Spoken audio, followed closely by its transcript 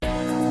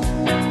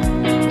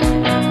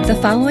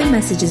The following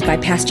message is by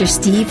Pastor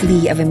Steve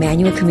Lee of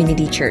Emmanuel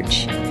Community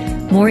Church.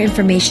 More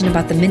information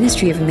about the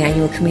ministry of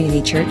Emmanuel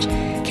Community Church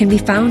can be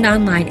found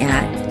online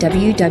at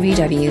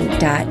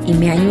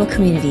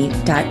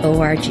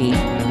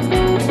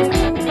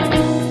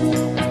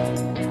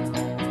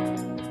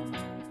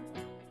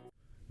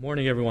www.emmanuelcommunity.org.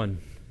 Morning, everyone.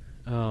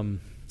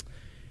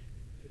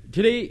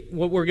 Today,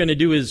 what we're going to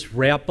do is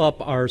wrap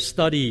up our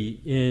study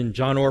in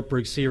John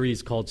Ortberg's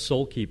series called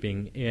Soul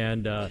Keeping.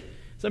 And as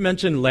I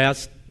mentioned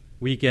last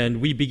weekend,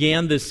 we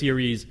began this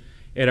series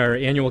at our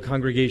annual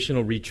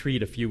congregational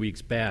retreat a few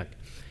weeks back.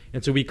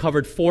 And so we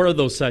covered 4 of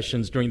those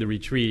sessions during the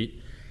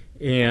retreat.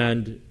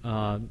 And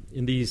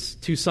in these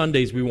 2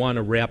 Sundays, we want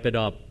to wrap it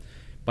up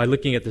by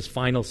looking at this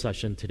final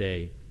session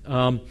today.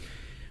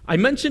 I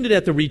mentioned it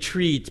at the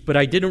retreat, but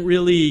I didn't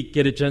really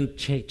get a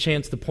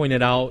chance to point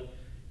it out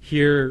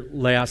here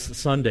last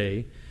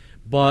Sunday.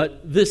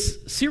 But this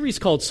series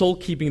called Soul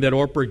Keeping that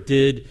Ortberg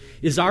did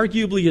is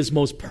arguably his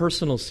most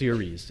personal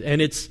series. And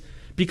it's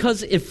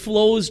because it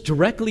flows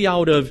directly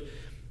out of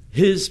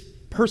his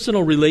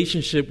personal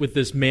relationship with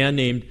this man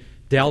named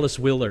Dallas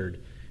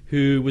Willard,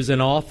 who was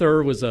an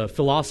author, was a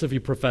philosophy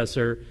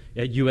professor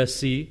at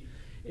USC.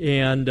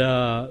 And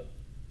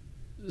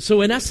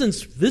so in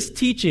essence, this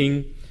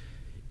teaching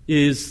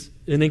is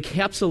an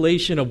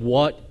encapsulation of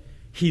what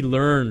he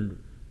learned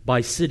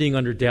by sitting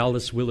under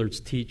Dallas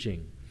Willard's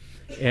teaching.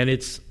 And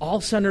it's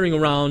all centering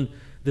around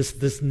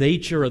this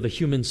nature of the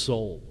human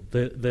soul,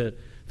 the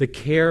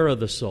care of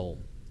the soul.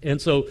 And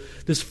so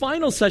this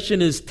final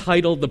session is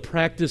titled The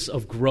Practice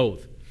of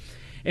Growth.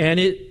 And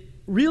it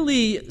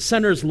really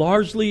centers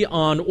largely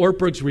on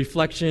Ortberg's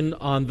reflection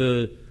on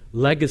the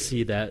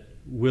legacy that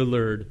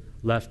Willard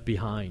left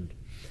behind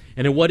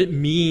and what it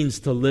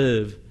means to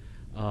live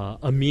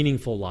a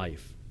meaningful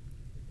life.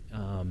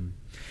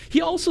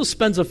 He also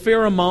spends a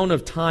fair amount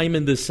of time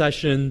in this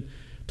session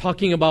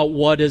talking about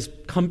what has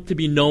come to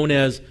be known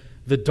as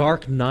the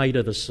dark night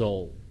of the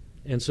soul.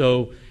 And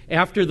so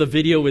after the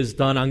video is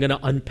done, I'm going to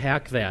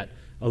unpack that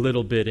a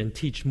little bit and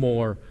teach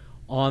more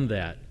on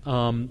that.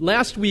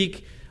 Last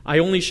week, I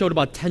only showed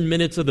about 10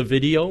 minutes of the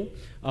video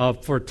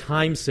for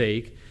time's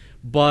sake.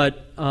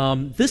 But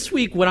this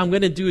week, what I'm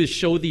going to do is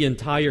show the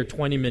entire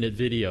 20-minute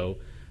video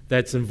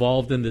that's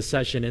involved in this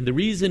session. And the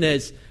reason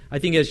is, I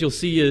think as you'll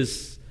see,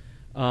 is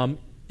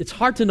it's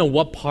hard to know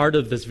what part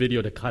of this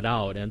video to cut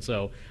out. And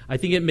so I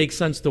think it makes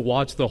sense to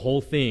watch the whole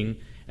thing,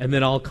 and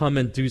then I'll come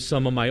and do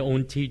some of my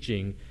own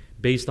teaching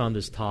based on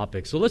this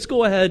topic. So let's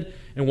go ahead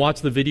and watch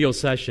the video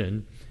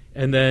session,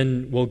 and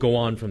then we'll go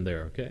on from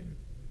there, okay?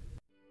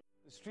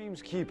 The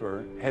stream's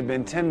keeper had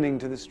been tending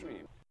to the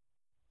stream.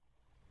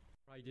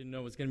 I didn't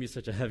know it was going to be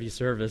such a heavy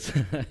service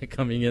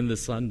coming in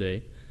this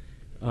Sunday.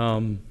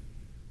 The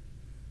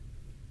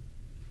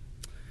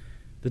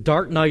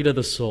dark night of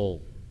the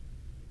soul.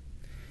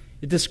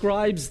 It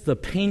describes the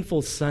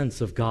painful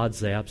sense of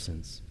God's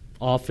absence,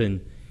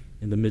 often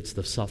in the midst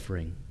of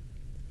suffering.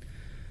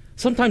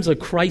 Sometimes a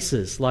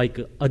crisis, like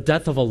a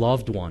death of a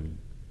loved one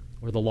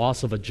or the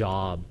loss of a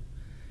job,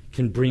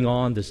 can bring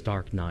on this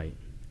dark night.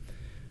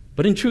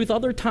 But in truth,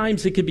 other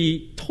times it could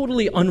be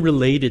totally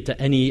unrelated to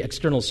any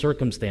external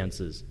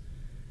circumstances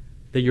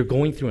that you're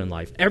going through in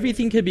life.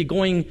 Everything could be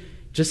going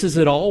just as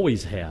it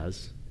always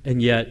has,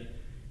 and yet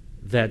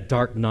that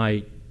dark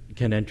night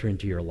can enter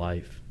into your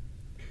life.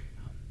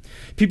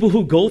 People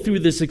who go through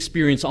this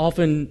experience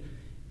often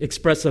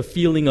express a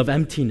feeling of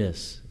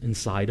emptiness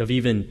inside, of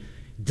even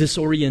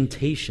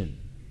disorientation.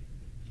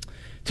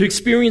 To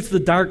experience the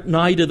dark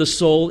night of the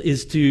soul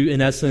is to, in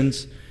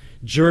essence,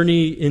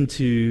 journey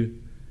into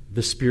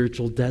the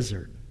spiritual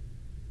desert.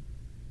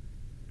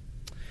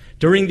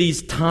 During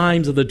these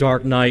times of the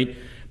dark night,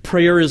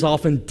 prayer is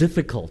often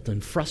difficult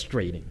and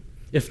frustrating,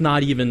 if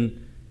not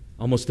even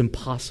almost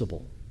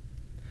impossible.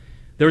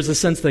 There is a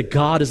sense that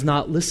God is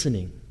not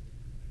listening,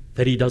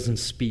 that He doesn't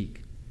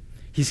speak.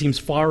 He seems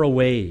far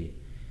away,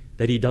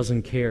 that He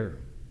doesn't care.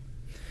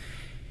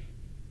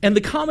 And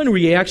the common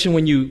reaction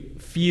when you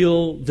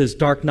feel this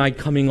dark night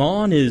coming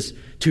on is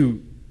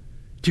to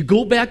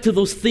go back to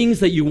those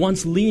things that you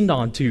once leaned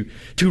on, to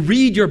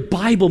read your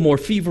Bible more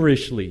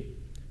feverishly,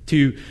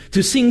 to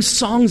sing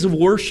songs of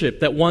worship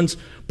that once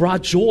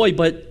brought joy.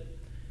 But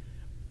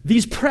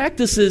these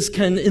practices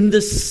can, in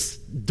this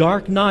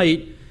dark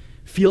night,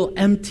 feel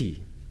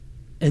empty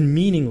and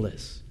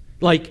meaningless,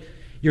 like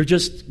you're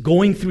just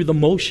going through the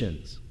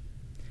motions.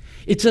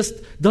 It just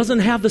doesn't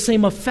have the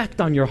same effect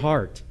on your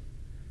heart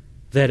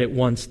that it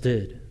once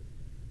did.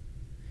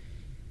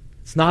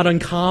 It's not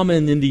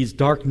uncommon in these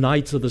dark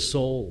nights of the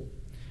soul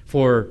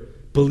for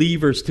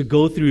believers to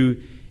go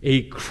through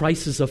a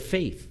crisis of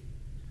faith,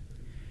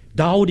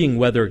 doubting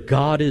whether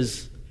God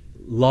is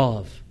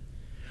love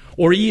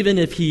or even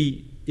if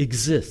He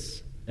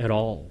exists at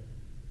all.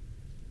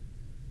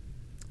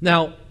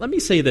 Now, let me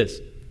say this.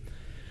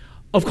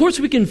 Of course,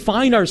 we can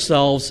find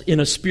ourselves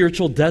in a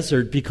spiritual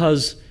desert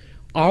because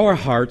our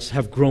hearts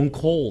have grown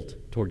cold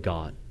toward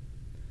God.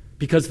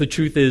 Because the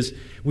truth is,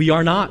 we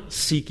are not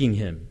seeking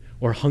Him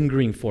or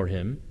hungering for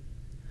Him.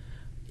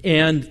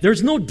 And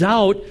there's no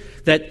doubt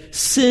that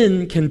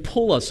sin can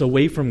pull us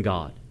away from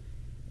God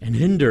and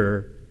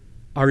hinder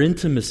our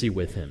intimacy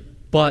with Him.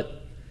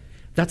 But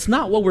that's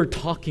not what we're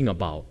talking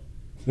about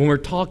when we're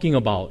talking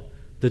about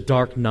the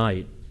dark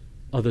night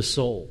of the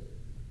soul.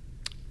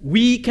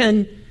 We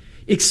can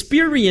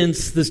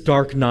experience this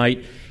dark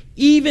night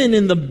even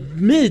in the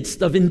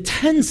midst of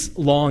intense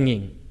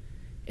longing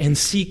and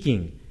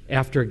seeking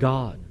after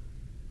God.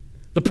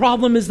 The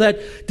problem is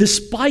that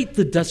despite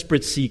the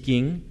desperate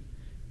seeking,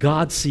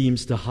 God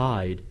seems to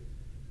hide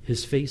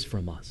His face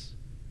from us.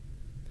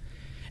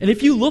 And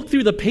if you look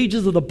through the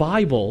pages of the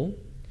Bible,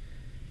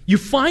 you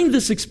find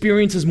this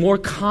experience is more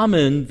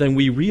common than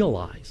we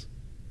realize.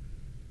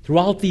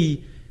 Throughout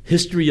the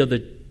history of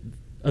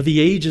the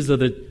ages of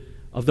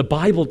the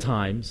Bible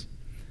times,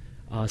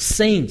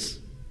 saints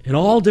in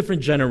all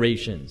different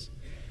generations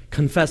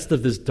confessed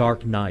of this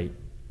dark night.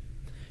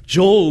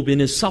 Job, in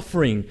his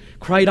suffering,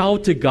 cried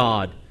out to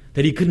God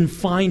that he couldn't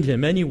find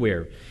Him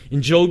anywhere.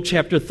 In Job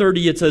chapter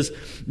 30, it says,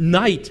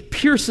 "Night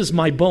pierces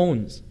my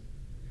bones.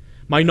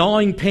 My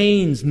gnawing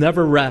pains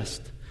never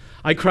rest.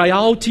 I cry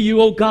out to you,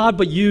 O God,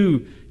 but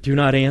you do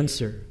not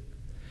answer.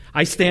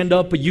 I stand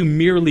up, but you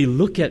merely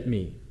look at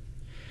me.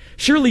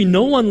 Surely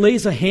no one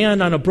lays a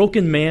hand on a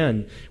broken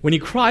man when he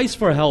cries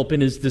for help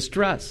in his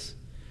distress.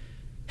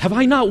 Have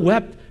I not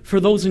wept for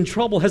those in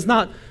trouble? Has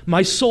not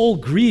my soul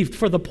grieved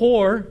for the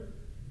poor?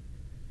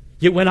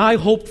 Yet when I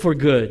hoped for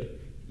good,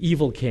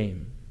 evil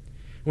came.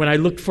 When I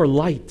looked for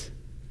light,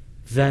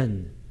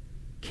 then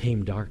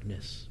came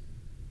darkness."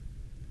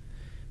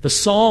 The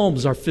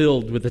Psalms are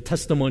filled with the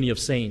testimony of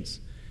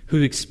saints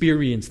who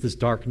experienced this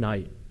dark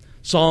night.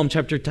 Psalm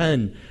chapter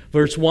 10,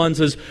 verse 1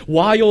 says,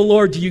 "Why, O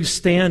Lord, do you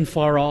stand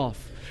far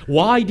off?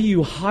 Why do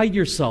you hide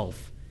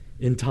yourself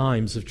in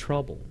times of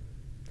trouble?"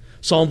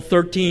 Psalm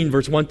 13,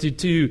 verse 1 to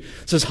 2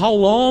 says, "How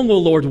long, O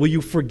Lord, will you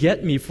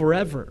forget me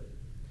forever?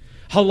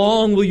 How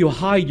long will you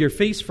hide your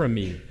face from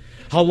me?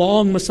 How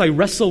long must I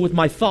wrestle with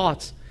my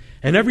thoughts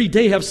and every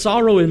day have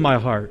sorrow in my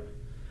heart?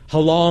 How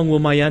long will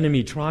my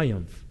enemy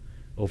triumph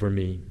over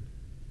me?"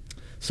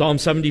 Psalm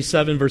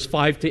 77, verse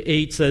 5 to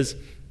 8 says,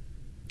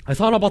 "I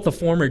thought about the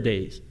former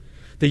days,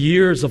 the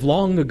years of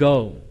long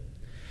ago.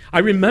 I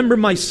remember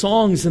my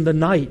songs in the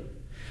night.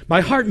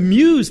 My heart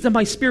mused and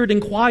my spirit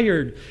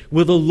inquired,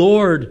 will the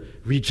Lord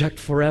reject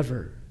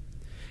forever?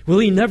 Will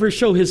He never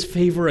show His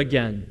favor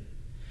again?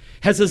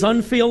 Has His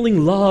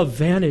unfailing love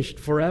vanished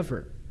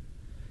forever?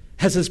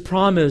 Has His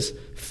promise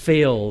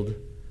failed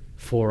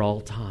for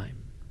all time?"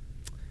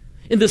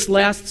 In this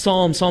last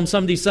psalm, Psalm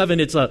 77,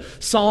 it's a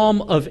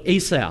psalm of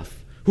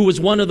Asaph, who was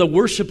one of the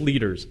worship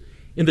leaders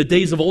in the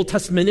days of Old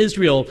Testament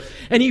Israel.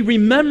 And he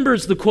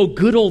remembers the, quote,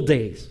 good old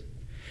days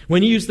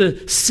when he used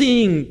to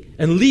sing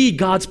and lead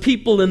God's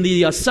people in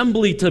the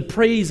assembly to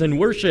praise and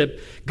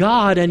worship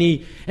God. And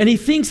he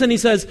thinks and he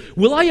says,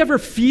 will I ever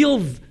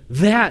feel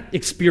that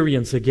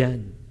experience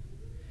again?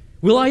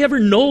 Will I ever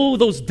know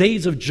those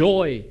days of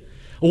joy,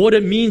 or what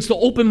it means to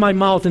open my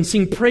mouth and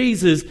sing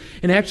praises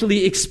and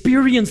actually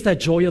experience that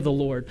joy of the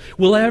Lord?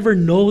 Will I ever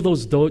know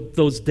those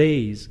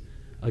days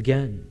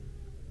again?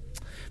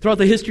 Throughout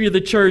the history of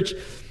the church,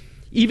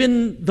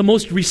 even the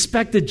most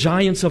respected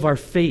giants of our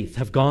faith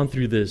have gone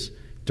through this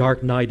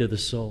dark night of the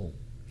soul.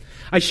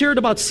 I shared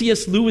about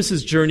C.S.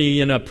 Lewis's journey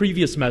in a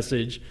previous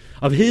message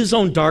of his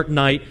own dark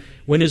night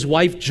when his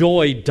wife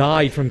Joy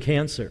died from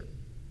cancer.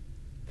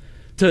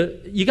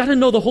 You got to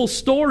know the whole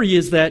story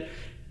is that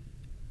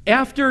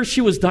after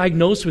she was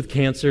diagnosed with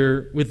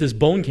cancer, with this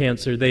bone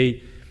cancer,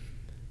 they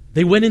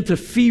went into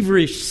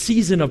feverish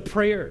season of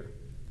prayer.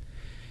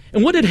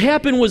 And what had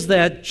happened was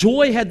that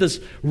Joy had this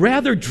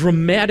rather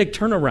dramatic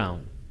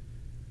turnaround.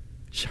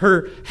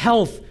 Her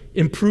health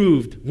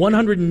improved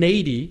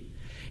 180,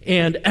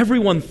 and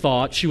everyone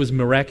thought she was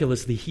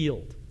miraculously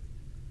healed.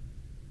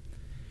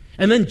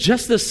 And then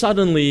just as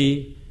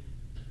suddenly,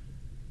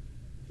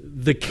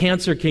 the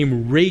cancer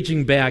came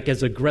raging back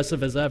as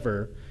aggressive as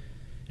ever,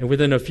 and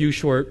within a few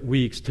short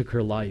weeks took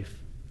her life.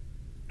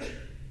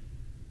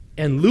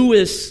 And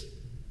Lewis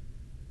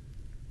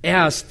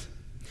asked,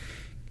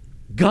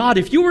 God,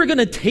 if you were going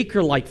to take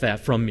her like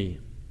that from me,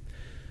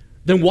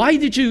 then why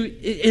did you,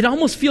 it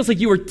almost feels like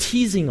you were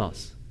teasing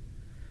us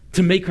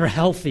to make her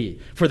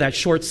healthy for that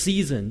short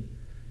season.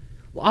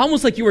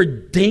 Almost like you were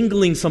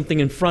dangling something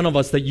in front of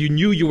us that you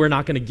knew you were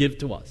not going to give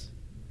to us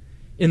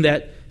in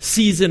that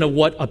season of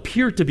what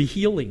appeared to be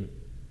healing,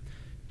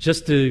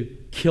 just to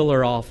kill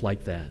her off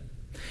like that.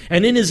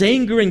 And in his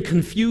anger and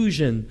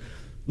confusion,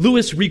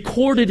 Lewis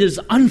recorded his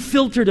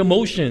unfiltered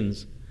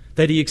emotions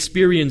that he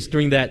experienced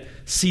during that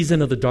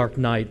season of the dark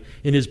night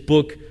in his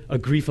book, A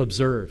Grief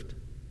Observed.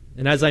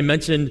 And as I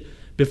mentioned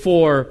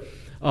before,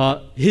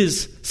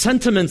 his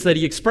sentiments that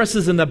he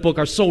expresses in that book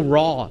are so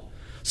raw,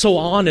 so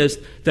honest,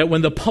 that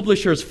when the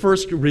publishers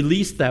first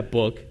released that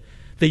book,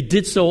 they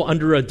did so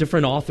under a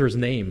different author's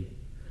name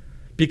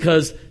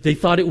because they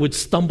thought it would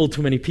stumble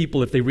too many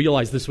people if they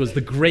realized this was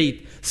the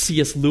great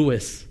C.S.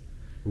 Lewis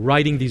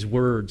writing these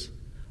words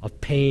of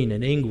pain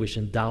and anguish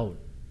and doubt.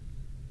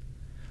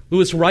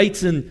 Lewis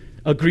writes in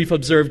grief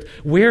observed,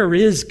 "Where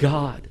is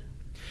God?"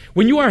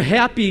 When you are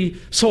happy,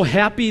 so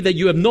happy that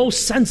you have no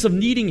sense of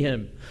needing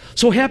Him,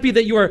 so happy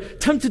that you are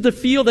tempted to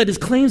feel that His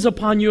claims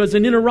upon you as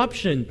an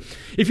interruption,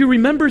 if you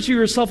remember to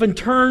yourself and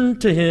turn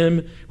to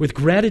Him with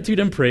gratitude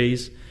and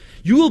praise,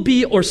 you will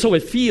be, or so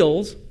it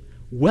feels,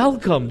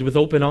 welcomed with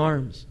open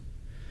arms.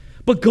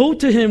 But go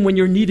to Him when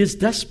your need is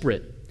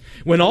desperate,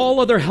 when all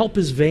other help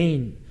is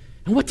vain.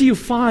 And what do you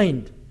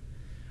find?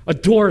 A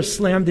door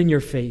slammed in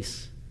your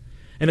face,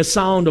 and a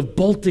sound of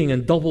bolting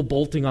and double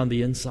bolting on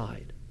the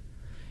inside.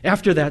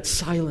 After that,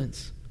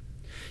 silence.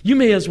 You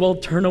may as well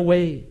turn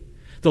away.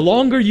 The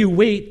longer you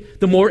wait,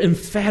 the more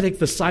emphatic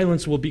the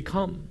silence will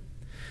become.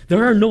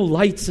 There are no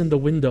lights in the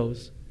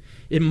windows.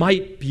 It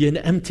might be an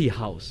empty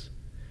house.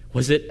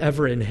 Was it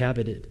ever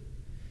inhabited?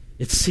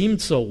 It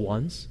seemed so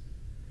once,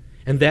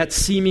 and that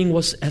seeming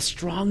was as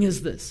strong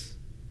as this.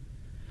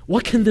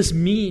 What can this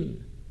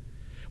mean?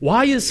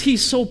 Why is He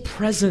so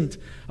present,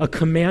 a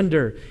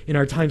commander in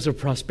our times of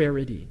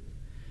prosperity,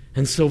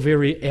 and so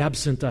very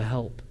absent a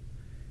help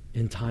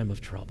in time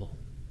of trouble?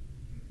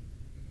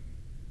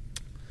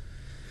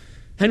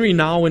 Henry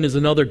Nouwen is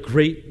another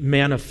great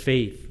man of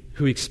faith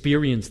who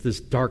experienced this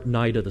dark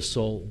night of the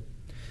soul.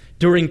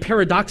 During,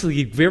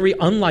 paradoxically, very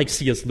unlike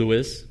C.S.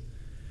 Lewis,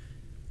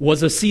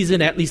 was a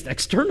season, at least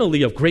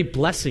externally, of great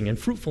blessing and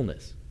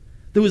fruitfulness.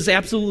 There was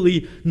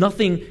absolutely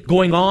nothing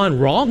going on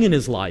wrong in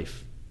his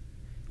life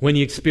when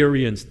he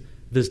experienced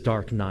this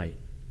dark night.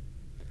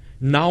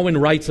 Nouwen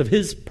writes of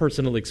his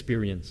personal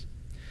experience.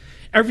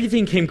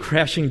 Everything came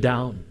crashing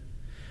down.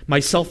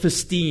 My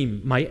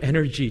self-esteem, my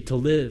energy to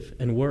live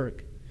and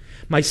work,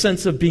 my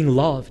sense of being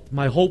loved,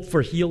 my hope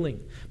for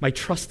healing, my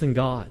trust in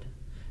God,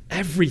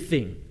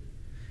 everything.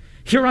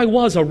 Here I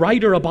was, a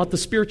writer about the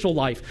spiritual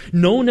life,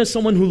 known as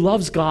someone who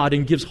loves God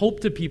and gives hope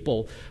to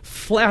people,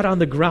 flat on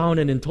the ground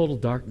and in total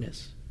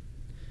darkness.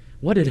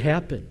 What had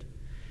happened?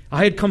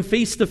 I had come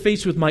face to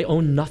face with my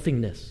own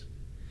nothingness.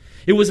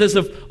 It was as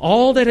if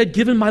all that had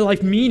given my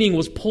life meaning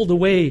was pulled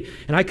away,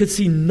 and I could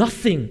see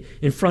nothing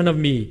in front of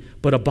me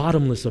but a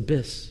bottomless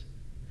abyss.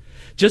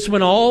 Just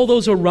when all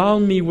those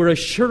around me were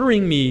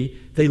assuring me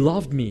they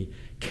loved me,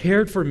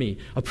 cared for me,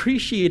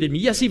 appreciated me,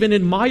 yes, even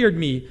admired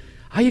me,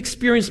 I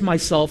experienced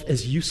myself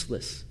as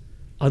useless,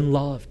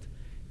 unloved,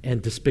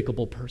 and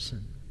despicable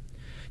person.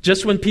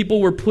 Just when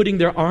people were putting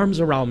their arms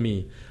around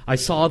me, I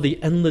saw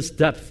the endless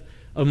depth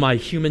of my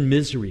human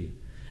misery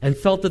and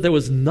felt that there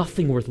was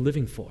nothing worth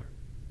living for.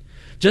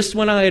 Just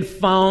when I had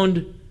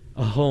found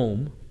a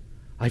home,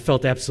 I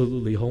felt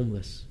absolutely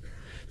homeless.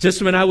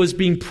 Just when I was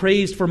being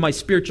praised for my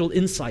spiritual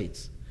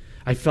insights,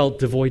 I felt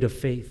devoid of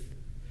faith.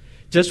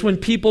 Just when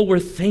people were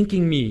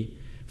thanking me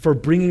for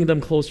bringing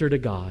them closer to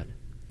God,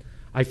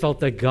 I felt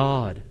that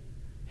God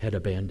had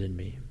abandoned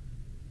me.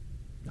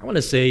 I want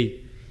to say,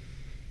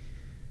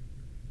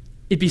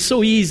 it'd be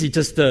so easy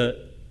just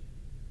to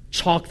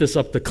chalk this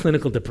up to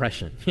clinical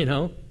depression,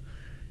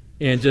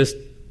 and just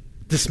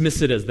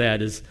dismiss it as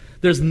that.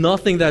 There's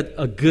nothing that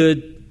a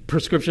good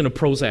prescription of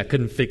Prozac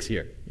couldn't fix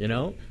here,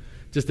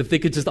 Just if they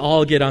could just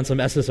all get on some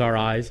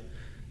SSRIs,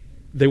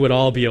 they would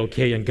all be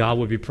okay and God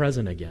would be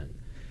present again.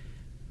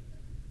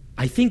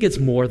 I think it's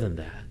more than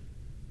that.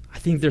 I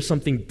think there's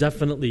something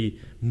definitely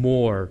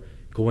more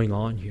going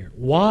on here.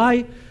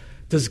 Why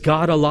does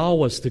God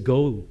allow us to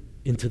go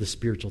into the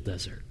spiritual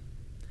desert,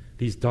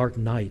 these dark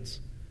nights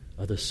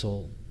of the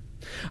soul?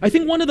 I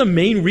think one of the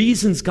main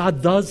reasons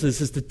God does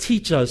this is to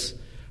teach us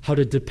how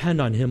to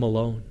depend on Him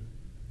alone.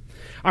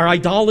 Our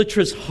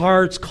idolatrous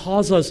hearts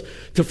cause us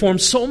to form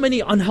so many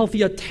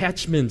unhealthy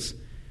attachments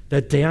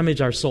that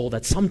damage our soul,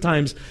 that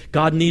sometimes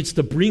God needs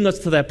to bring us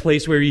to that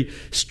place where He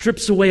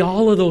strips away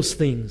all of those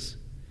things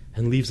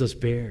and leaves us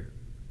bare.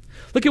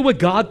 Look at what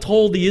God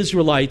told the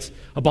Israelites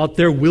about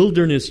their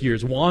wilderness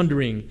years,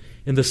 wandering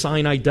in the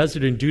Sinai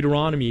desert in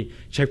Deuteronomy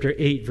chapter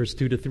 8, verse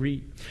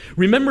 2-3.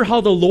 Remember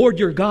how the Lord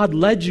your God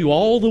led you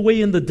all the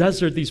way in the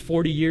desert these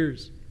 40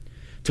 years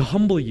to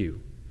humble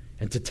you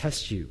and to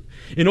test you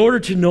in order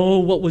to know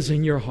what was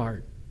in your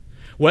heart,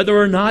 whether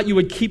or not you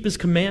would keep His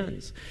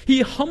commands.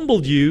 He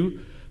humbled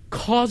you,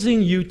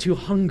 causing you to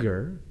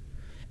hunger,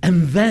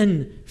 and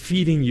then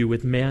feeding you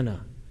with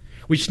manna,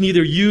 which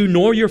neither you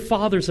nor your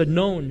fathers had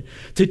known,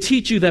 to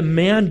teach you that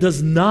man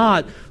does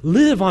not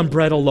live on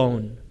bread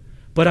alone,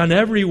 but on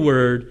every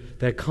word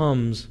that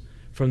comes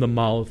from the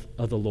mouth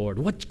of the Lord.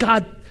 What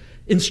God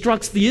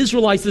instructs the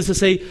Israelites is to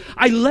say,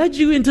 I led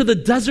you into the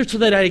desert so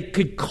that I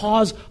could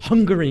cause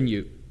hunger in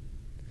you.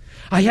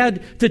 I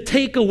had to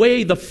take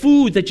away the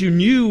food that you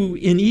knew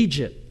in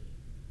Egypt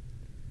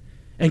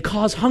and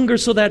cause hunger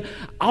so that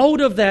out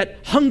of that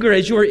hunger,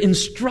 as you are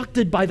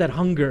instructed by that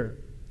hunger,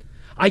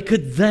 I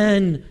could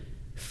then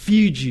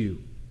feed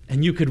you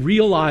and you could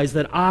realize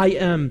that I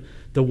am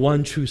the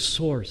one true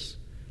source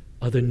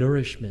of the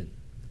nourishment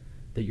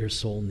that your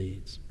soul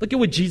needs. Look at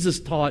what Jesus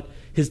taught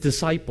His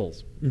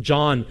disciples in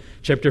John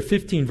chapter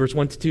 15, verse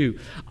 1-2.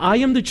 I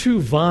am the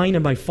true vine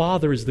and my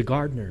Father is the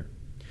gardener.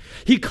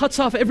 He cuts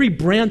off every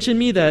branch in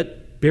me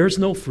that bears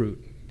no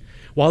fruit,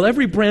 while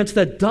every branch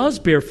that does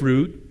bear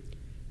fruit,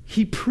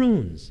 He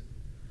prunes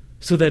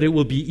so that it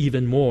will be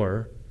even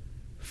more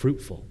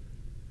fruitful.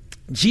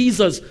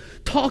 Jesus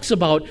talks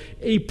about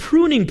a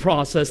pruning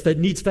process that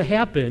needs to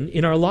happen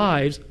in our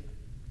lives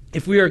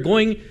if we are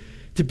going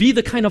to be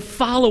the kind of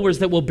followers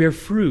that will bear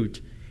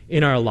fruit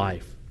in our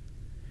life.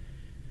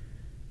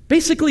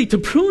 Basically, to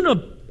prune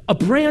a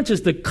branch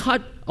is to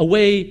cut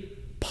away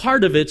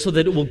part of it so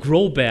that it will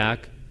grow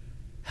back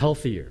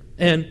healthier.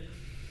 And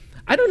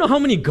I don't know how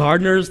many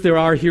gardeners there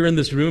are here in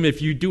this room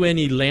if you do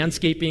any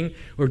landscaping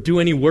or do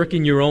any work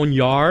in your own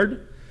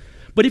yard.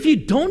 But if you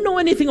don't know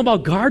anything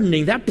about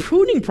gardening, that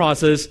pruning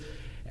process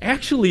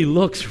actually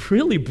looks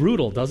really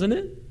brutal, doesn't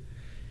it?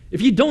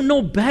 If you don't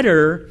know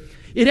better,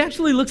 it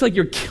actually looks like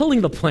you're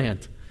killing the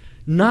plant,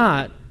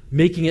 not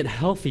making it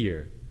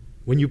healthier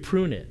when you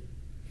prune it.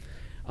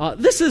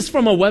 This is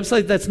from a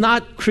website that's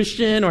not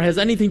Christian or has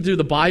anything to do with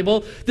the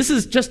Bible. This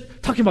is just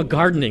talking about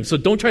gardening, so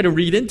don't try to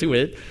read into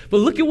it. But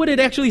look at what it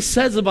actually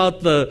says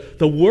about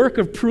the work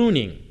of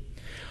pruning.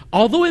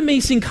 Although it may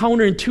seem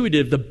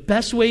counterintuitive, the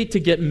best way to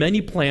get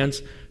many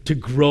plants to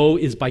grow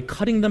is by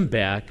cutting them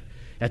back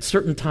at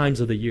certain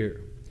times of the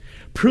year.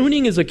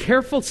 Pruning is a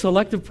careful,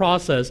 selective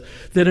process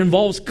that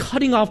involves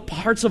cutting off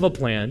parts of a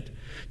plant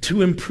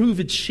to improve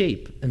its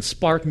shape and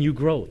spark new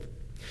growth.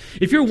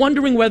 If you're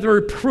wondering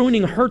whether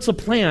pruning hurts a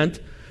plant,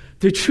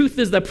 the truth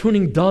is that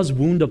pruning does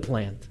wound a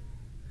plant.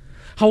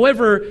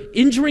 However,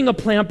 injuring a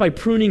plant by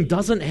pruning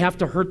doesn't have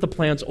to hurt the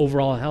plant's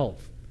overall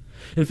health.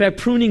 In fact,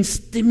 pruning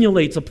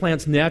stimulates a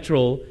plant's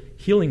natural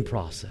healing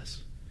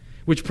process,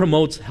 which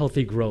promotes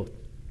healthy growth.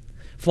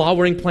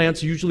 Flowering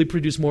plants usually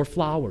produce more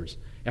flowers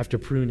after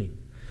pruning.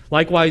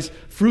 Likewise,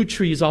 fruit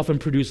trees often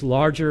produce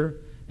larger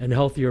and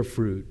healthier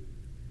fruit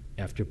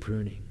after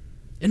pruning.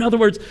 In other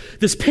words,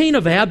 this pain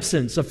of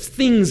absence, of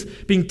things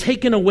being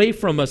taken away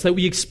from us that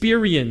we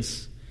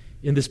experience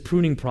in this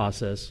pruning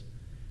process,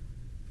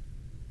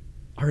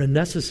 are a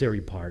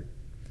necessary part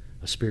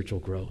of spiritual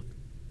growth.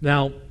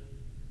 Now,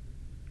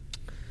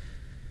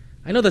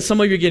 I know that some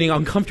of you are getting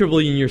uncomfortable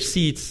in your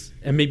seats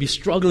and maybe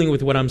struggling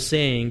with what I'm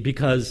saying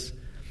because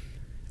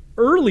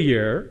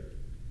earlier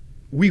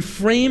we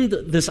framed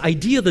this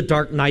idea of the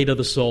dark night of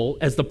the soul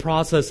as the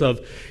process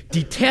of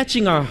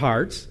detaching our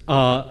hearts,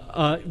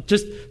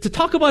 just to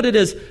talk about it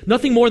as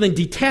nothing more than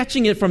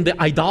detaching it from the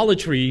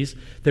idolatries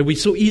that we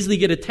so easily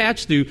get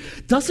attached to,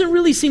 doesn't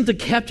really seem to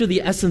capture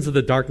the essence of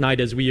the dark night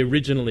as we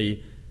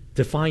originally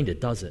defined it,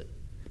 does it?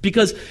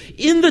 Because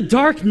in the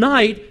dark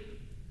night,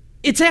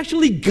 it's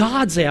actually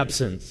God's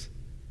absence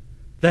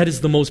that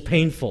is the most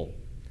painful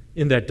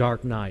in that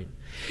dark night.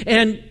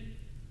 And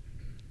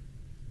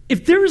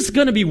if there is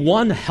going to be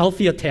one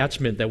healthy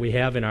attachment that we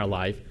have in our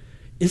life,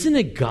 isn't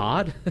it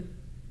God?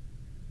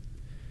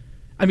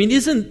 I mean,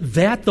 isn't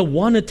that the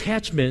one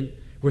attachment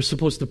we're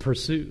supposed to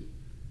pursue?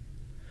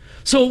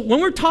 So when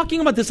we're talking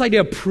about this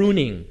idea of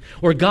pruning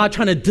or God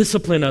trying to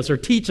discipline us or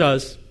teach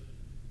us,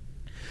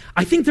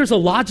 I think there's a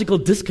logical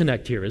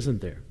disconnect here,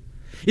 isn't there?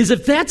 Is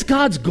if that's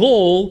God's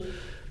goal,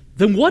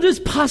 then what is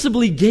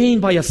possibly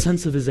gained by a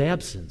sense of his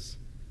absence?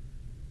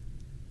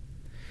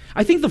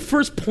 I think the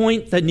first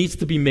point that needs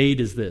to be made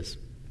is this.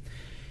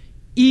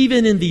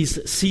 Even in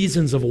these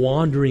seasons of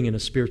wandering in a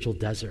spiritual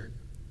desert,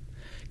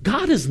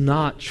 God is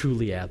not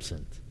truly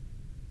absent.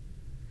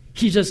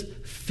 He just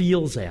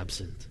feels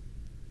absent.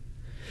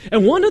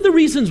 And one of the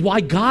reasons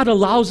why God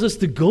allows us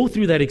to go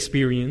through that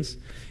experience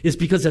is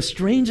because, as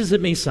strange as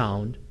it may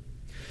sound,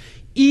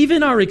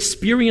 even our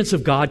experience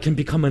of God can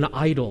become an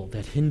idol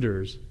that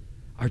hinders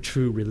our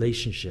true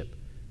relationship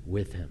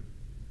with him.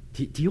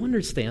 Do you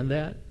understand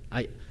that?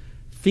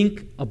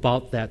 Think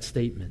about that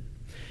statement.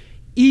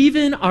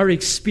 Even our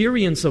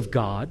experience of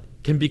God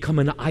can become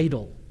an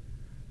idol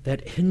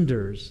that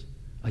hinders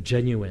a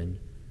genuine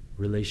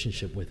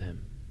relationship with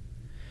him.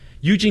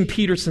 Eugene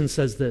Peterson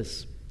says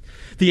this: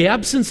 the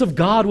absence of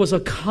God was a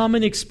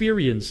common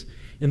experience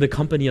in the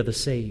company of the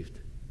saved.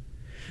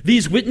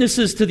 These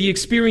witnesses to the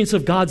experience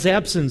of God's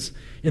absence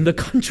in the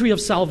country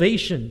of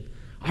salvation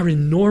are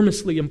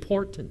enormously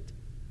important.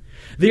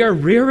 They are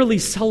rarely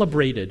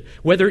celebrated,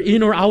 whether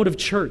in or out of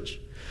church.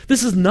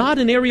 This is not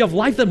an area of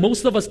life that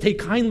most of us take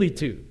kindly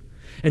to,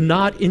 and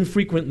not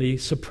infrequently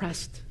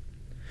suppressed.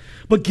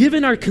 But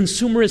given our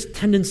consumerist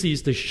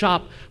tendencies to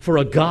shop for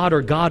a god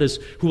or goddess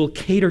who will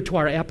cater to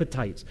our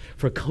appetites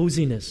for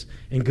coziness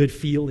and good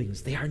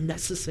feelings, they are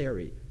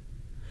necessary.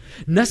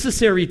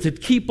 Necessary to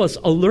keep us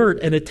alert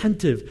and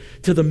attentive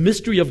to the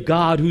mystery of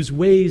God whose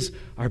ways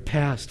are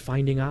past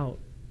finding out.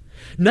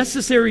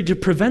 Necessary to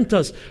prevent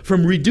us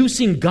from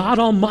reducing God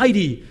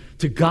Almighty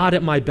to God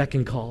at my beck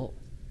and call.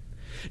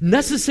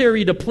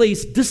 Necessary to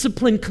place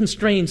disciplined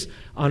constraints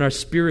on our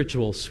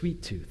spiritual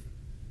sweet tooth.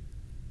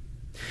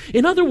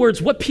 In other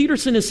words, what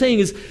Peterson is saying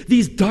is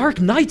these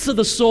dark nights of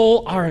the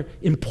soul are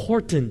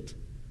important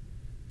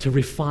to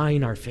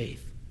refine our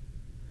faith.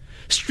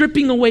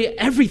 Stripping away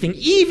everything,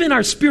 even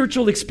our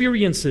spiritual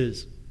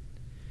experiences,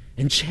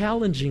 and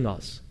challenging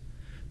us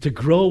to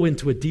grow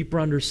into a deeper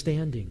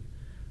understanding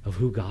of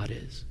who God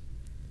is.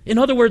 In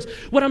other words,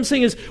 what I'm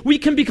saying is we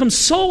can become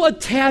so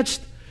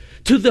attached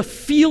to the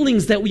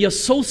feelings that we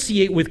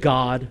associate with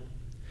God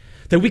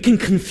that we can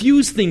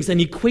confuse things and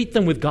equate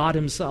them with God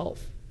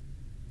himself.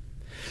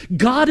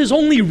 God is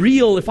only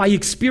real if I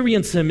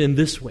experience him in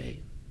this way.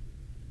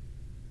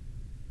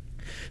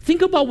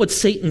 Think about what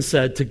Satan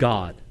said to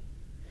God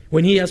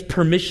when he has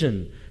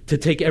permission to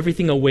take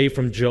everything away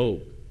from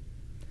Job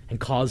and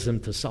cause him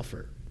to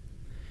suffer.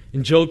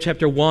 In Job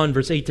chapter 1,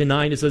 verse 8 to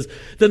 9, it says,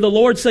 "Then the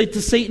Lord said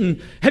to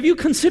Satan, 'Have you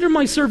considered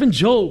my servant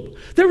Job?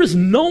 There is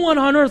no one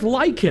on earth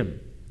like him.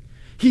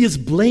 He is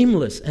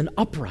blameless and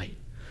upright,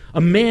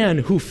 a man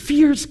who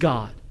fears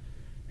God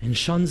and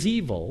shuns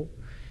evil.'"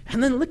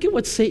 And then look at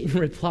what Satan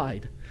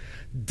replied.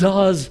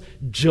 "Does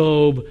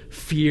Job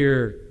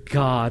fear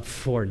God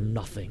for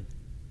nothing?"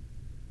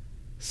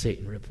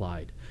 Satan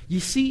replied. You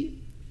see,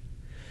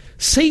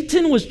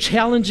 Satan was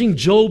challenging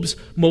Job's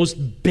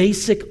most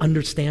basic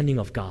understanding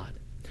of God.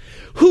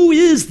 Who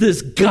is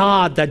this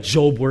God that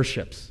Job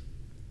worships?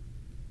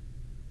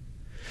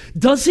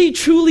 Does he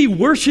truly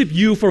worship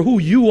you for who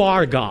you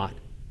are, God?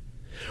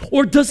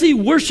 Or does he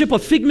worship a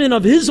figment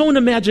of his own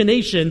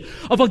imagination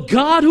of a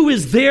God who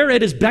is there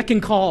at his beck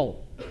and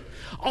call,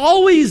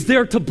 always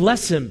there to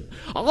bless him,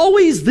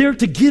 always there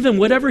to give him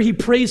whatever he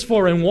prays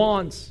for and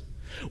wants?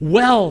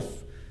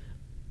 Wealth,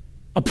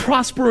 a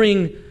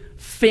prospering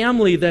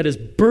family that is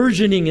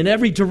burgeoning in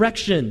every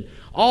direction,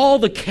 all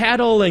the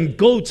cattle and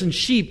goats and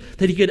sheep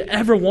that he could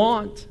ever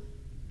want.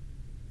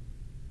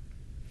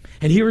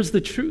 And here is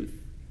the truth.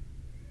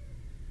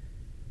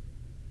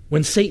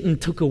 When Satan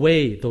took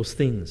away those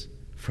things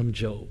from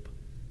Job,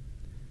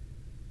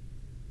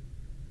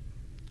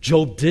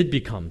 Job did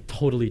become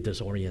totally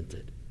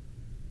disoriented.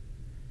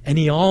 And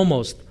he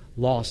almost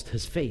lost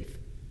his faith.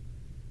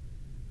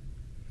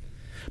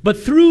 But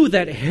through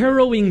that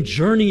harrowing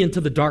journey into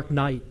the dark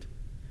night,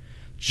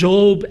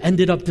 Job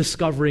ended up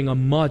discovering a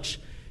much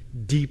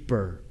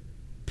deeper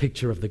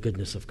picture of the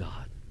goodness of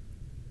God.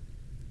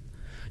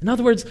 In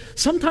other words,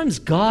 sometimes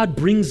God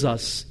brings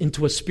us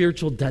into a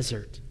spiritual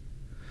desert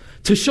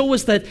to show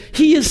us that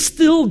he is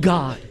still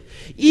God,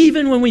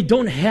 even when we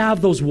don't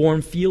have those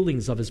warm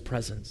feelings of his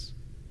presence,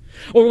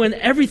 or when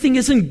everything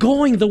isn't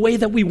going the way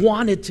that we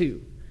want it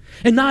to,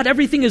 and not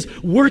everything is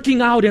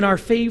working out in our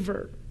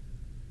favor.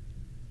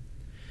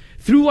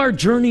 Through our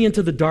journey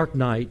into the dark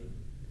night,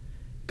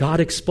 God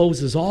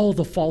exposes all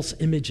the false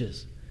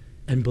images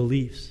and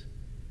beliefs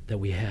that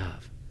we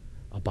have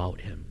about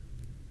him.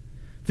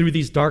 Through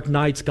these dark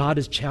nights, God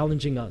is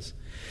challenging us.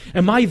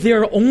 Am I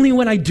there only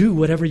when I do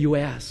whatever you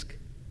ask?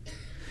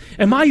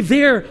 Am I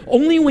there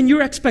only when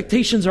your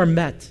expectations are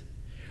met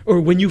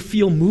or when you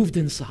feel moved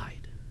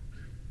inside?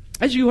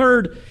 As you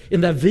heard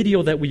in that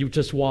video that we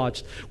just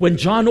watched, when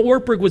John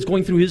Ortberg was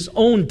going through his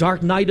own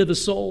dark night of the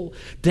soul,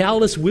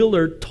 Dallas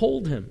Willard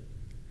told him,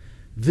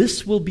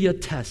 "This will be a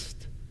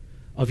test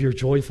of your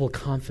joyful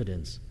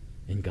confidence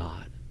in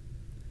God."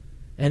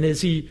 And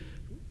as he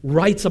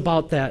writes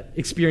about that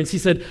experience, he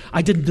said,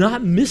 "I did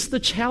not miss the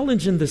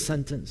challenge in this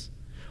sentence,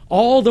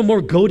 all the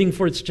more goading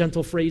for its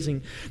gentle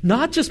phrasing.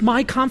 Not just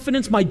my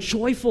confidence, my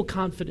joyful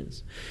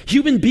confidence.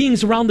 Human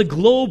beings around the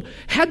globe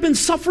had been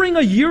suffering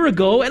a year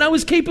ago, and I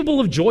was capable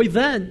of joy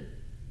then.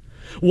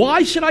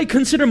 Why should I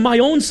consider my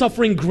own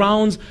suffering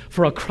grounds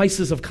for a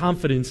crisis of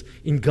confidence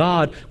in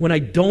God when I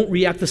don't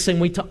react the same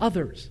way to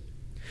others?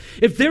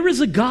 If there is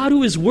a God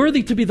who is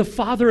worthy to be the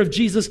Father of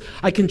Jesus,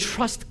 I can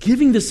trust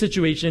giving this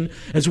situation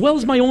as well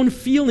as my own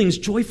feelings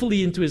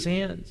joyfully into his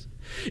hands.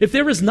 If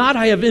there is not,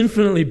 I have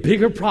infinitely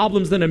bigger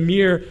problems than a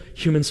mere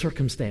human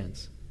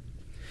circumstance.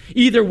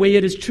 Either way,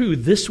 it is true.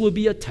 This will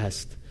be a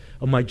test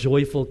of my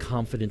joyful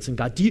confidence in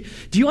God." Do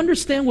you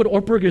understand what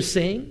Ortberg is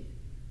saying?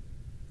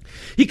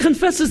 He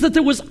confesses that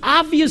there was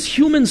obvious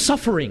human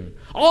suffering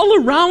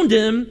all around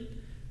him,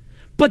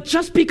 but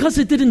just because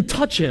it didn't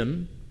touch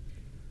him,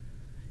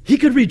 he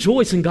could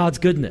rejoice in God's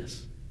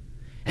goodness,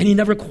 and he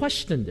never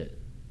questioned it.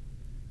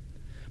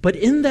 But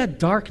in that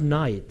dark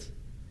night,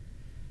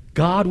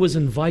 God was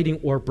inviting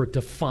Ortberg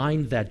to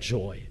find that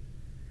joy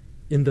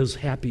in those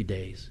happy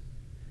days,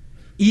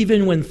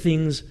 even when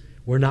things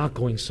were not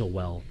going so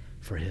well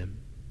for him.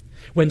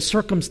 When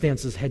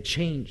circumstances had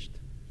changed,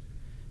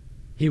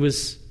 he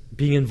was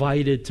being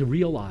invited to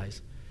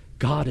realize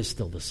God is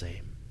still the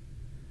same.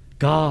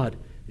 God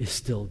is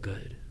still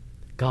good.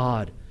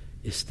 God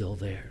is still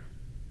there.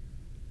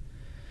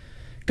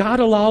 God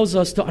allows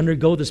us to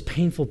undergo this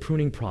painful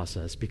pruning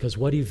process because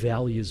what he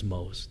values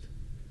most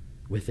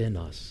within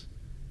us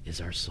is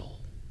our soul.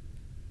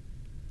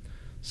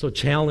 So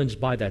challenged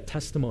by that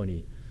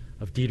testimony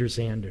of Dieter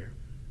Zander,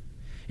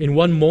 in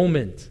one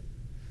moment,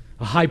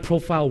 a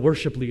high-profile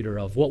worship leader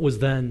of what was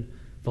then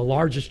the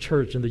largest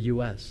church in the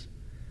U.S.,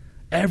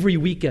 every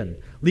weekend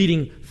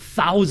leading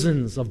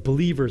thousands of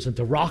believers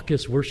into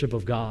raucous worship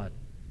of God.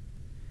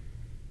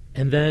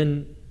 And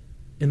then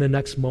in the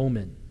next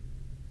moment,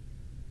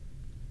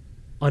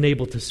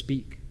 unable to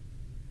speak,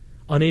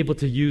 unable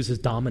to use his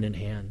dominant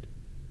hand,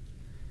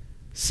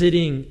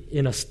 sitting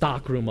in a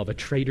stockroom of a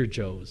Trader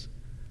Joe's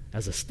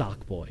as a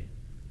stock boy,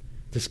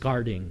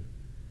 discarding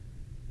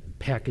and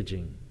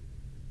packaging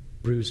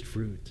bruised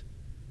fruit.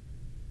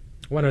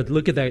 I want to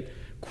look at that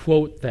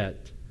quote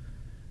that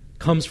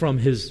comes from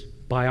his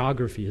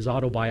biography, his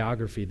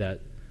autobiography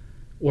that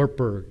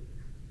Ortberg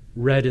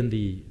read in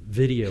the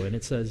video. And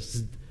it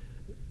says,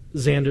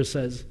 Zander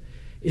says,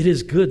 "It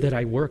is good that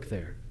I work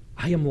there.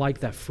 I am like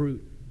that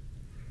fruit.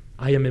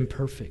 I am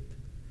imperfect.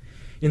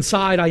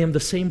 Inside, I am the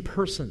same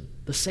person,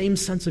 the same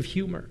sense of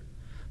humor,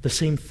 the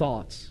same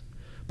thoughts.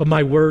 But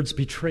my words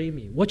betray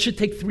me. What should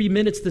take 3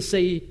 minutes to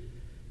say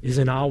is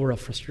an hour of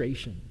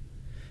frustration.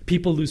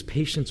 People lose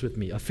patience with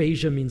me.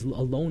 Aphasia means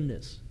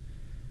aloneness.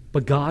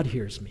 But God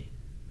hears me.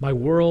 My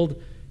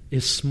world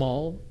is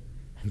small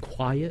and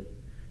quiet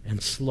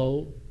and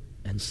slow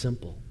and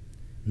simple.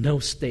 No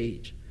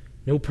stage,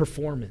 no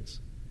performance,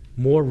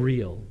 more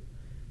real."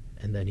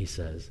 And then he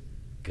says,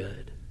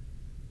 "Good,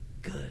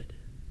 good.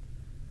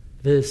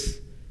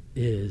 This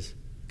is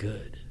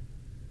good."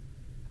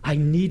 I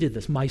needed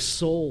this. My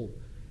soul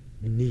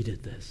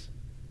needed this,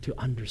 to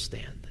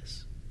understand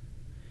this.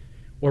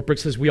 Ortberg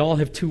says we all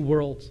have two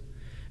worlds: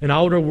 an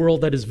outer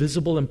world that is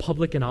visible and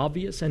public and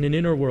obvious, and an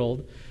inner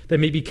world that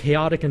may be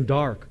chaotic and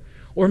dark,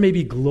 or may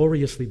be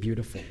gloriously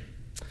beautiful.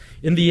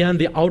 In the end,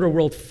 the outer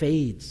world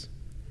fades.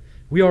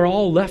 We are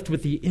all left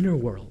with the inner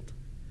world.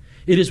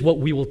 It is what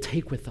we will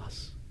take with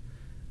us.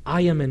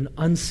 I am an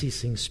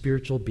unceasing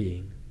spiritual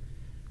being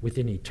with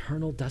an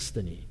eternal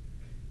destiny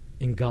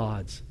in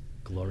God's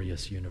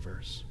glorious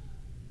universe.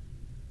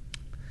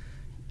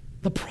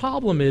 The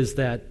problem is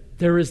that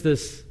there is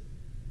this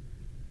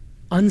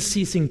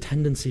unceasing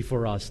tendency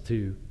for us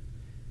to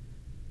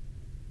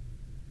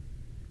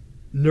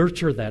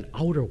nurture that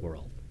outer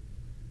world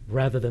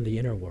rather than the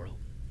inner world.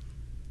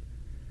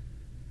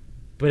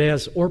 But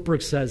as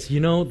Ortberg says,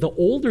 the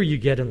older you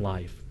get in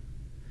life,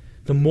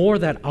 the more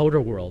that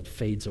outer world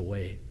fades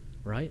away,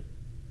 right?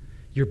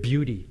 Your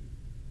beauty,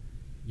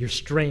 your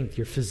strength,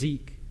 your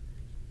physique,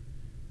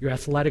 your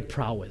athletic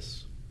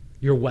prowess,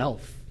 your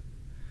wealth,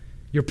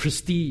 your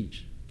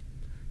prestige.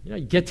 You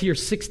get to your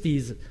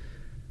 60s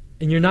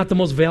and you're not the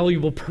most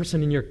valuable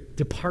person in your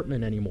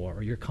department anymore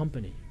or your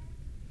company.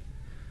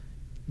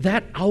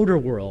 That outer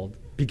world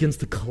begins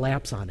to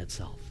collapse on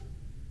itself.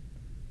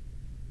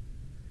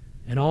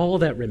 And all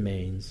that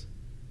remains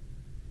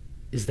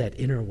is that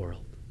inner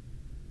world.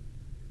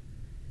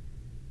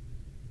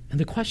 And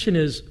the question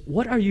is,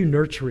 what are you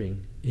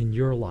nurturing in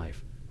your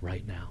life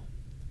right now?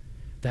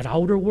 That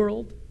outer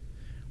world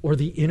or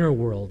the inner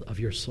world of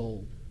your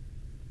soul?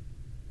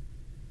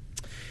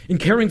 In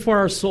caring for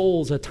our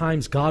souls, at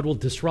times God will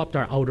disrupt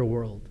our outer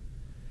world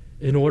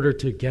in order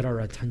to get our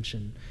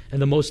attention.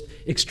 And the most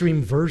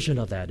extreme version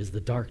of that is the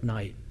dark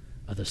night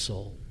of the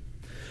soul.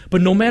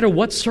 But no matter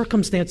what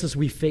circumstances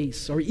we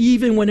face, or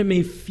even when it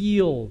may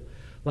feel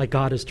like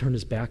God has turned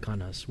his back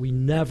on us, we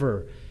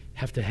never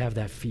have to have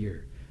that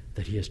fear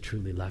that he has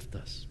truly left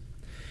us.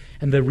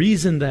 And the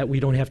reason that we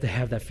don't have to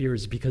have that fear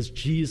is because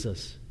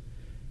Jesus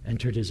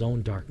entered his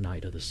own dark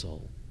night of the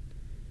soul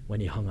when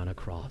he hung on a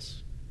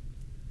cross.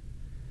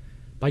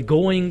 By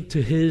going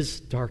to his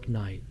dark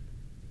night,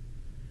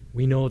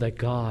 we know that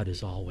God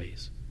is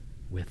always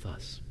with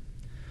us.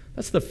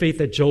 That's the faith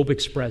that Job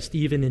expressed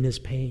even in his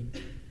pain,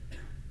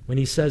 when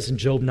he says in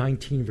Job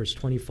 19, verse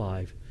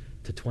 25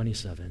 to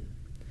 27,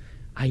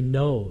 "I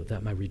know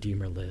that my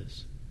Redeemer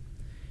lives,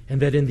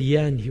 and that in the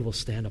end he will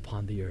stand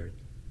upon the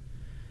earth.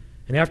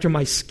 And after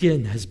my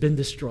skin has been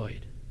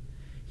destroyed,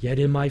 yet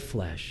in my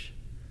flesh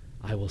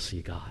I will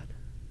see God.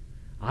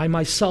 I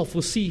myself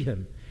will see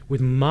him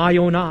with my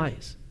own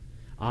eyes,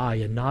 I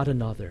and not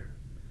another.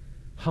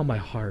 How my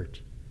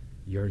heart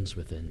yearns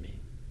within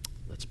me."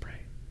 Let's pray.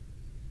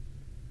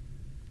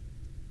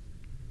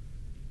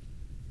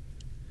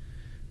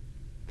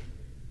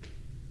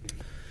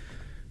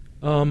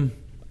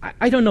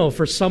 I don't know,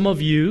 for some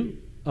of you,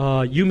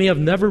 you may have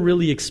never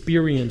really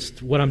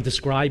experienced what I'm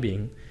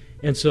describing.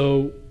 And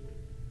so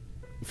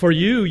for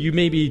you, you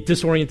may be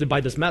disoriented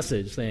by this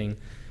message saying,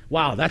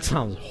 wow, that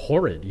sounds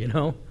horrid,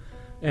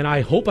 And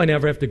I hope I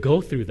never have to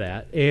go through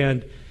that.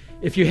 And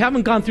if you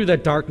haven't gone through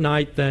that dark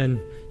night, then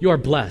you are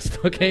blessed,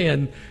 okay?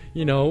 And,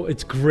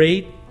 it's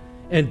great.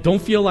 And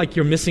don't feel like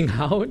you're missing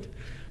out.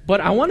 But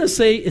I want to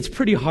say it's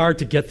pretty hard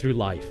to get through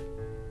life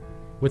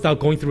without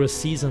going through a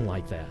season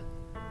like that.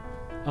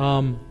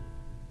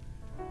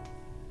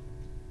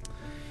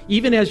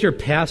 Even as your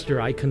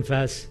pastor, I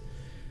confess,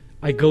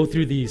 I go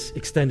through these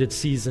extended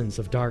seasons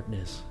of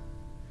darkness.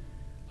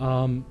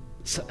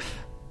 So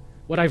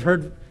what I've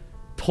heard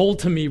told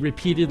to me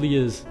repeatedly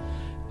is,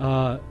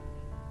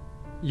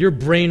 your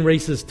brain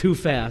races too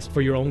fast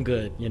for your own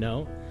good,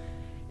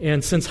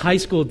 And since high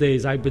school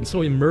days, I've been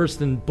so immersed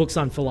in books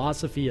on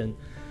philosophy, and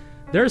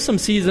there are some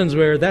seasons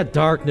where that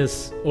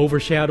darkness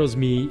overshadows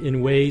me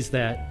in ways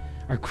that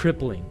are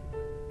crippling.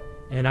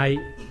 And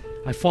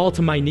I fall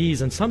to my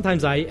knees, and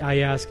sometimes I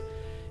ask,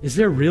 is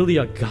there really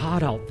a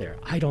God out there?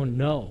 I don't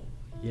know,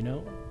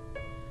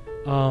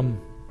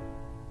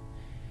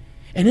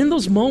 And in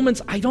those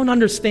moments, I don't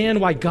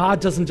understand why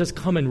God doesn't just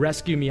come and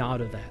rescue me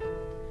out of that.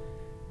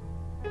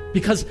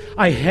 Because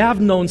I have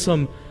known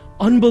some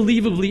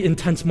unbelievably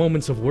intense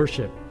moments of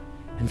worship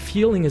and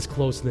feeling his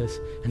closeness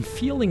and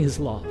feeling his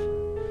love.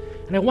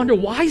 And I wonder,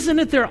 why isn't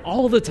it there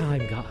all the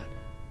time, God?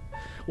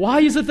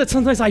 Why is it that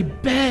sometimes I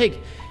beg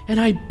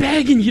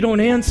and you don't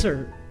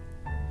answer?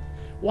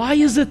 Why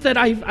is it that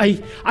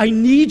I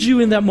need you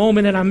in that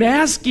moment and I'm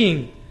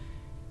asking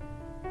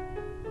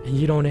and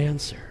you don't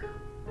answer?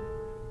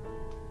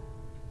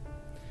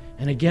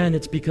 And again,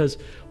 it's because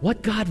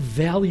what God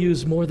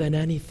values more than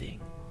anything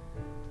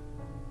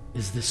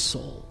is this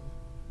soul.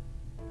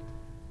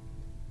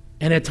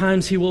 And at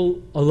times He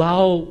will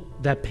allow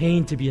that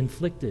pain to be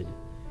inflicted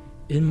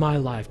in my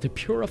life to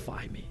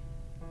purify me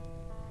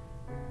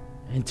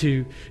and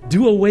to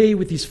do away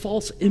with these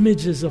false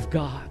images of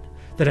God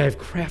that I have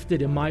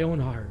crafted in my own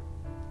heart.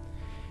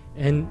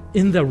 And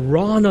in the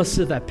rawness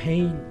of that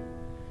pain,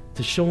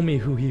 to show me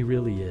who He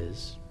really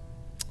is.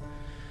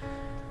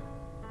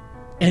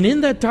 And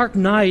in that dark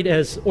night,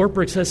 as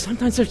Ortberg says,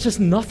 sometimes there's just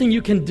nothing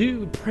you can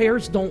do.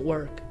 Prayers don't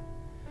work.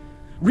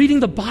 Reading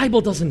the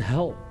Bible doesn't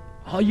help.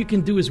 All you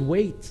can do is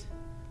wait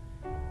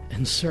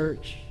and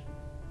search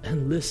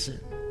and listen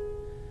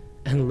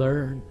and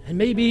learn. And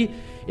maybe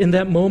in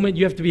that moment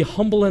you have to be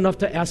humble enough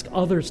to ask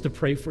others to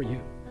pray for you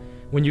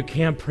when you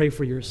can't pray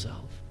for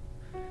yourself.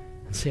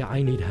 And say,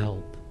 I need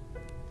help.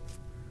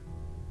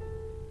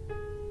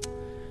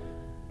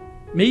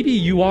 Maybe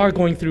you are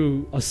going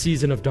through a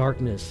season of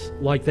darkness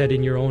like that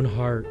in your own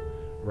heart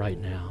right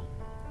now.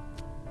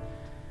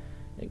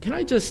 And can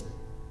I just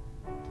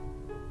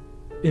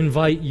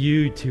invite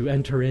you to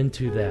enter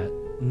into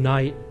that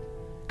night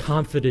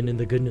confident in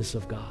the goodness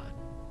of God?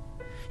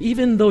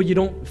 Even though you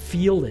don't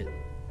feel it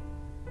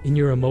in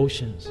your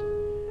emotions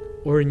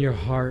or in your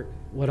heart,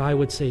 what I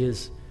would say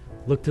is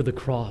look to the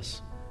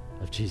cross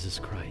of Jesus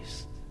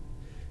Christ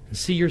and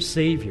see your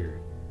Savior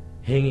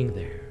hanging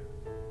there.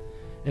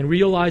 And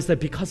realize that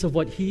because of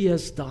what He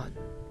has done,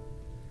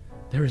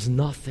 there is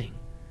nothing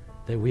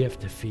that we have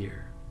to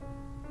fear.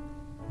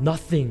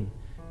 Nothing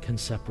can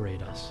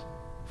separate us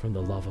from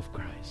the love of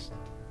Christ.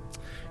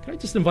 Can I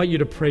just invite you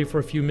to pray for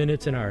a few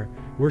minutes, and our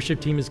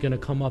worship team is going to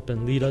come up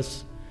and lead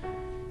us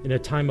in a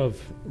time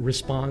of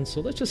response.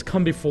 So let's just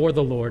come before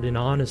the Lord in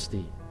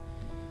honesty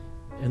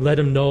and let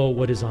Him know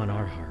what is on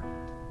our heart.